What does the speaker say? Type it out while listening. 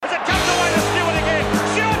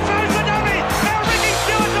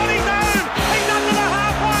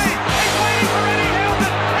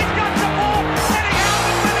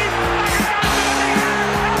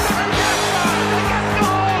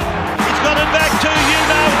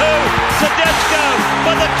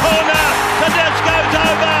for the corner. Tedesco's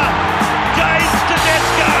over. James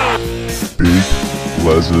Tedesco. Big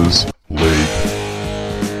Les's League.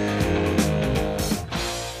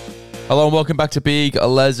 Hello and welcome back to Big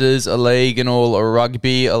Les's League and all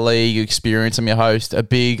rugby league experience. I'm your host,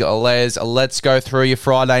 Big Les. Let's go through your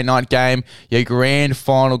Friday night game, your grand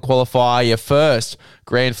final qualifier, your first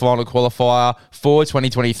grand final qualifier for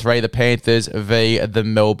 2023, the Panthers v the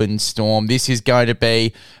Melbourne Storm. This is going to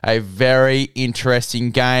be a very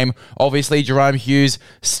interesting game. Obviously, Jahrome Hughes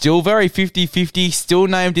still very 50-50, still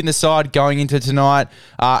named in the side going into tonight.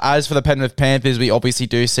 As for the Penrith Panthers, we obviously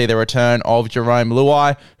do see the return of Jerome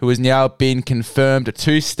Luai, who has now been confirmed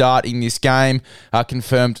to start in this game,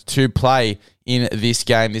 confirmed to play in this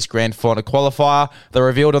game, this grand final qualifier. They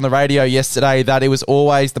revealed on the radio yesterday that it was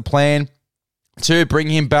always the plan to bring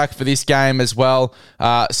him back for this game as well.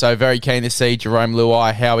 So very keen to see Jerome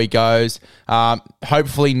Luai, how he goes.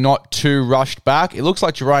 Hopefully not too rushed back. It looks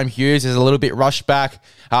like Jahrome Hughes is a little bit rushed back.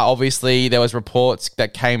 Obviously, there was reports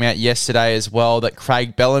that came out yesterday as well that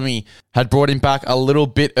Craig Bellamy had brought him back a little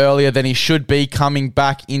bit earlier than he should be coming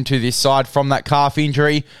back into this side from that calf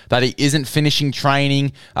injury, that he isn't finishing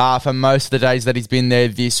training for most of the days that he's been there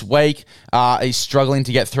this week. He's struggling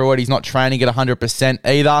to get through it. He's not training at 100%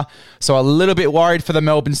 either. So a little bit worried for the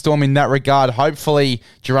Melbourne Storm in that regard. Hopefully,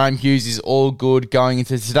 Jahrome Hughes is all good going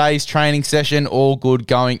into today's training session, all good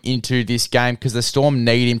going into this game, because the Storm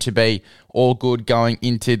need him to be all good going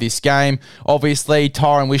into this game. Obviously,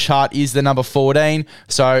 Tyron Wishart is the number 14,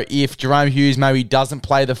 so if Jahrome Hughes maybe doesn't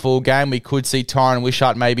play the full game, we could see Tyron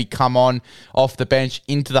Wishart maybe come on off the bench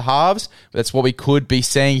into the halves. That's what we could be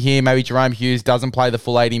seeing here. Maybe Jahrome Hughes doesn't play the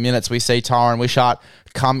full 80 minutes. We see Tyron Wishart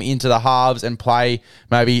come into the halves and play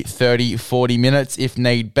maybe 30, 40 minutes if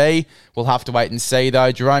need be. We'll have to wait and see,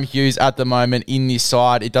 though. Jahrome Hughes at the moment in this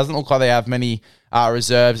side, it doesn't look like they have many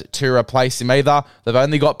reserves to replace him either. They've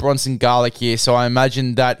only got Bronson Garlick here, so I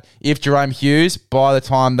imagine that if Jahrome Hughes, by the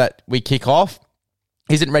time that we kick off,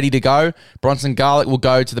 isn't ready to go, Bronson Garlick will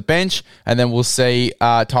go to the bench, and then we'll see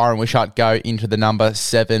Tyron Wishart go into the number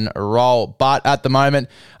 7 role. But at the moment,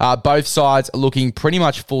 both sides are looking pretty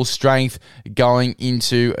much full strength going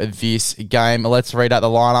into this game. Let's read out the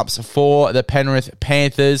lineups for the Penrith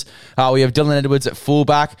Panthers. We have Dylan Edwards at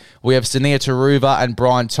fullback. We have Sania Taruva and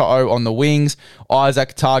Brian To'o on the wings.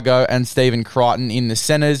 Isaac Targo and Stephen Crichton in the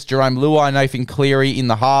centres. Jerome Luai, Nathan Cleary in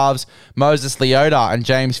the halves. Moses Leota and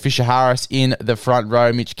James Fisher-Harris in the front row.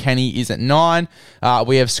 Mitch Kenny is at 9.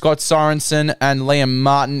 We have Scott Sorensen and Liam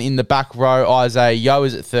Martin in the back row. Isaiah Yeo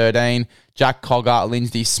is at 13. Jack Cogger,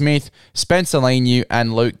 Lindsay Smith, Spencer Leniu,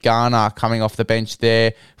 and Luke Garner coming off the bench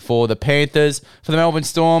there for the Panthers. For the Melbourne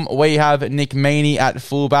Storm, we have Nick Meaney at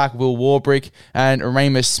fullback, Will Warbrick and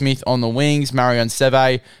Remus Smith on the wings, Marion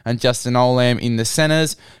Seve and Justin Olam in the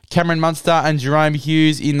centres. Cameron Munster and Jahrome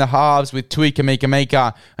Hughes in the halves with Tui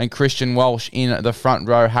Kamika and Christian Walsh in the front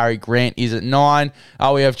row. Harry Grant is at 9.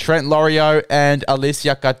 We have Trent Lorio and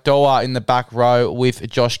Alicia Katoa in the back row with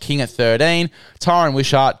Josh King at 13. Tyron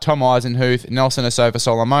Wishart, Tom Eisenhuth, Nelson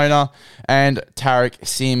Asofa-Solomona and Tarek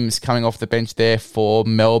Sims coming off the bench there for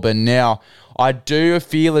Melbourne. Now, I do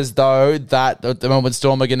feel as though that the Melbourne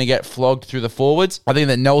Storm are going to get flogged through the forwards. I think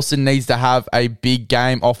that Nelson needs to have a big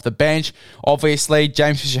game off the bench. Obviously,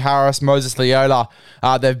 James Fisher-Harris, Moses Leota,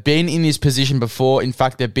 they've been in this position before. In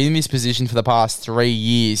fact, they've been in this position for the past 3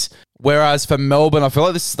 years. Whereas for Melbourne, I feel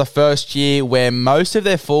like this is the first year where most of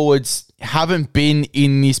their forwards haven't been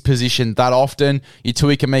in this position that often. Your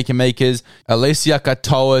Tui Kamika, Alicia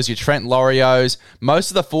Katoas, your Trent Lorios.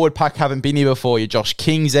 Most of the forward pack haven't been here before. Your Josh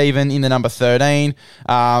Kings even in the number 13.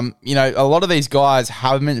 A lot of these guys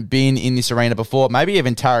haven't been in this arena before. Maybe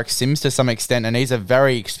even Tarek Sims to some extent, and he's a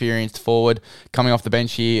very experienced forward coming off the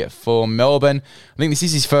bench here for Melbourne. I think this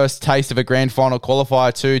is his first taste of a grand final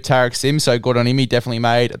qualifier too, Tarek Sims, so good on him. He definitely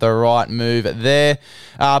made the right move there.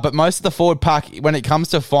 But most of the forward pack, when it comes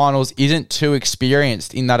to finals, isn't too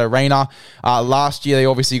experienced in that arena. Last year, they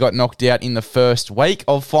obviously got knocked out in the first week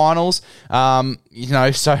of finals.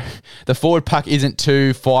 So the forward pack isn't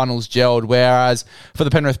too finals gelled, whereas for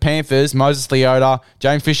the Penrith Panthers, Moses Leota,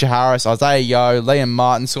 James Fisher-Harris, Isaiah Yeo, Liam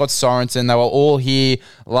Martin, Scott Sorensen, they were all here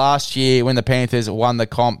last year when the Panthers won the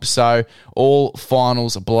comp, so all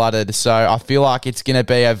finals blooded. So I feel like it's going to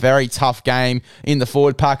be a very tough game in the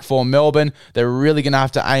forward pack for Melbourne. They're really going to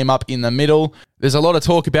have to aim up in the middle. There's a lot of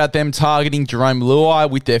talk about them targeting Jerome Luai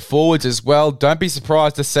with their forwards as well. Don't be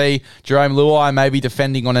surprised to see Jerome Luai maybe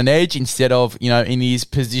defending on an edge instead of, in his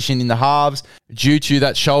position in the halves due to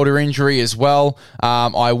that shoulder injury as well.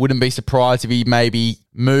 I wouldn't be surprised if he maybe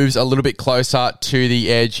moves a little bit closer to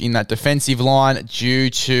the edge in that defensive line due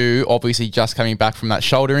to obviously just coming back from that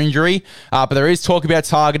shoulder injury. But there is talk about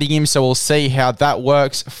targeting him, so we'll see how that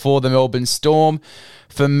works for the Melbourne Storm.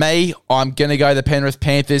 For me, I'm going to go the Penrith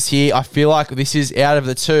Panthers here. I feel like this is out of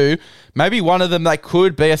the two. Maybe one of them that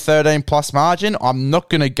could be a 13-plus margin. I'm not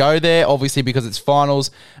going to go there, obviously, because it's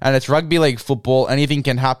finals and it's rugby league football. Anything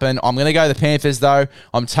can happen. I'm going to go the Panthers, though.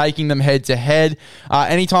 I'm taking them head-to-head.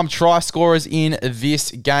 Anytime try scorers in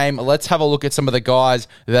this game, let's have a look at some of the guys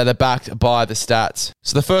that are backed by the stats.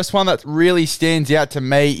 So the first one that really stands out to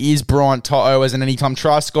me is Brian To'o as an anytime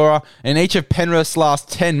try scorer. In each of Penrith's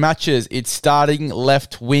last 10 matches, its starting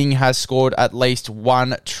left wing has scored at least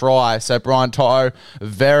one try. So Brian To'o,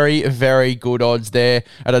 very good odds there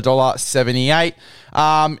at $1.78.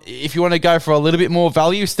 If you want to go for a little bit more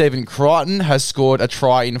value, Stephen Crichton has scored a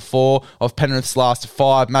try in 4 of Penrith's last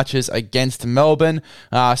 5 matches against Melbourne.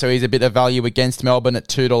 So he's a bit of value against Melbourne at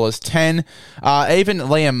 $2.10. Even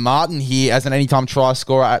Liam Martin here as an anytime try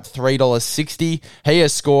scorer at $3.60. He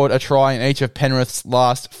has scored a try in each of Penrith's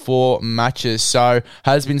last 4 matches. So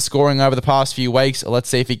has been scoring over the past few weeks. Let's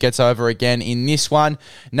see if he gets over again in this one.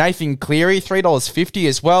 Nathan Cleary, $3.50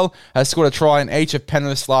 as well, has scored a try in each of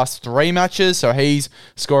Penrith's last 3 matches. So he's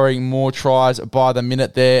scoring more tries by the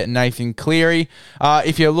minute there, Nathan Cleary.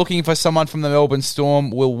 If you're looking for someone from the Melbourne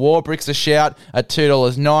Storm, Will Warbrick's a shout at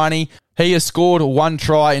 $2.90. He has scored 1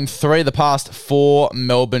 try in 3 of the past 4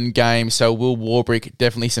 Melbourne games, so Will Warbrick,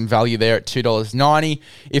 definitely some value there at $2.90.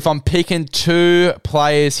 If I'm picking 2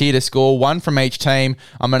 players here to score, 1 from each team,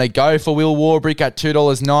 I'm going to go for Will Warbrick at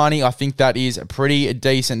 $2.90. I think that is a pretty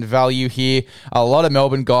decent value here. A lot of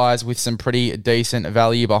Melbourne guys with some pretty decent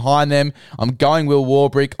value behind them. I'm going Will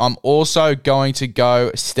Warbrick. I'm also going to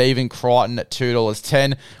go Stephen Crichton at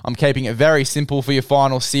 $2.10. I'm keeping it very simple for your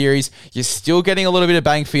final series. You're still getting a little bit of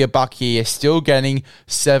bang for your buck here. You're still getting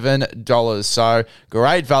 $7. So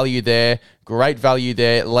great value there.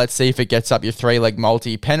 Let's see if it gets up your 3-leg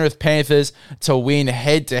multi. Penrith Panthers to win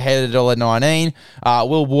head-to-head at $1.19.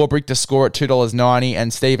 Will Warbrick to score at $2.90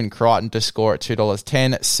 and Stephen Crichton to score at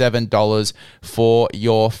 $2.10. $7 for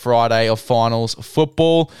your Friday of finals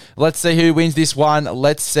football. Let's see who wins this one.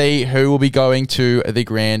 Let's see who will be going to the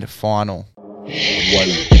grand final.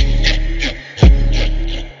 One.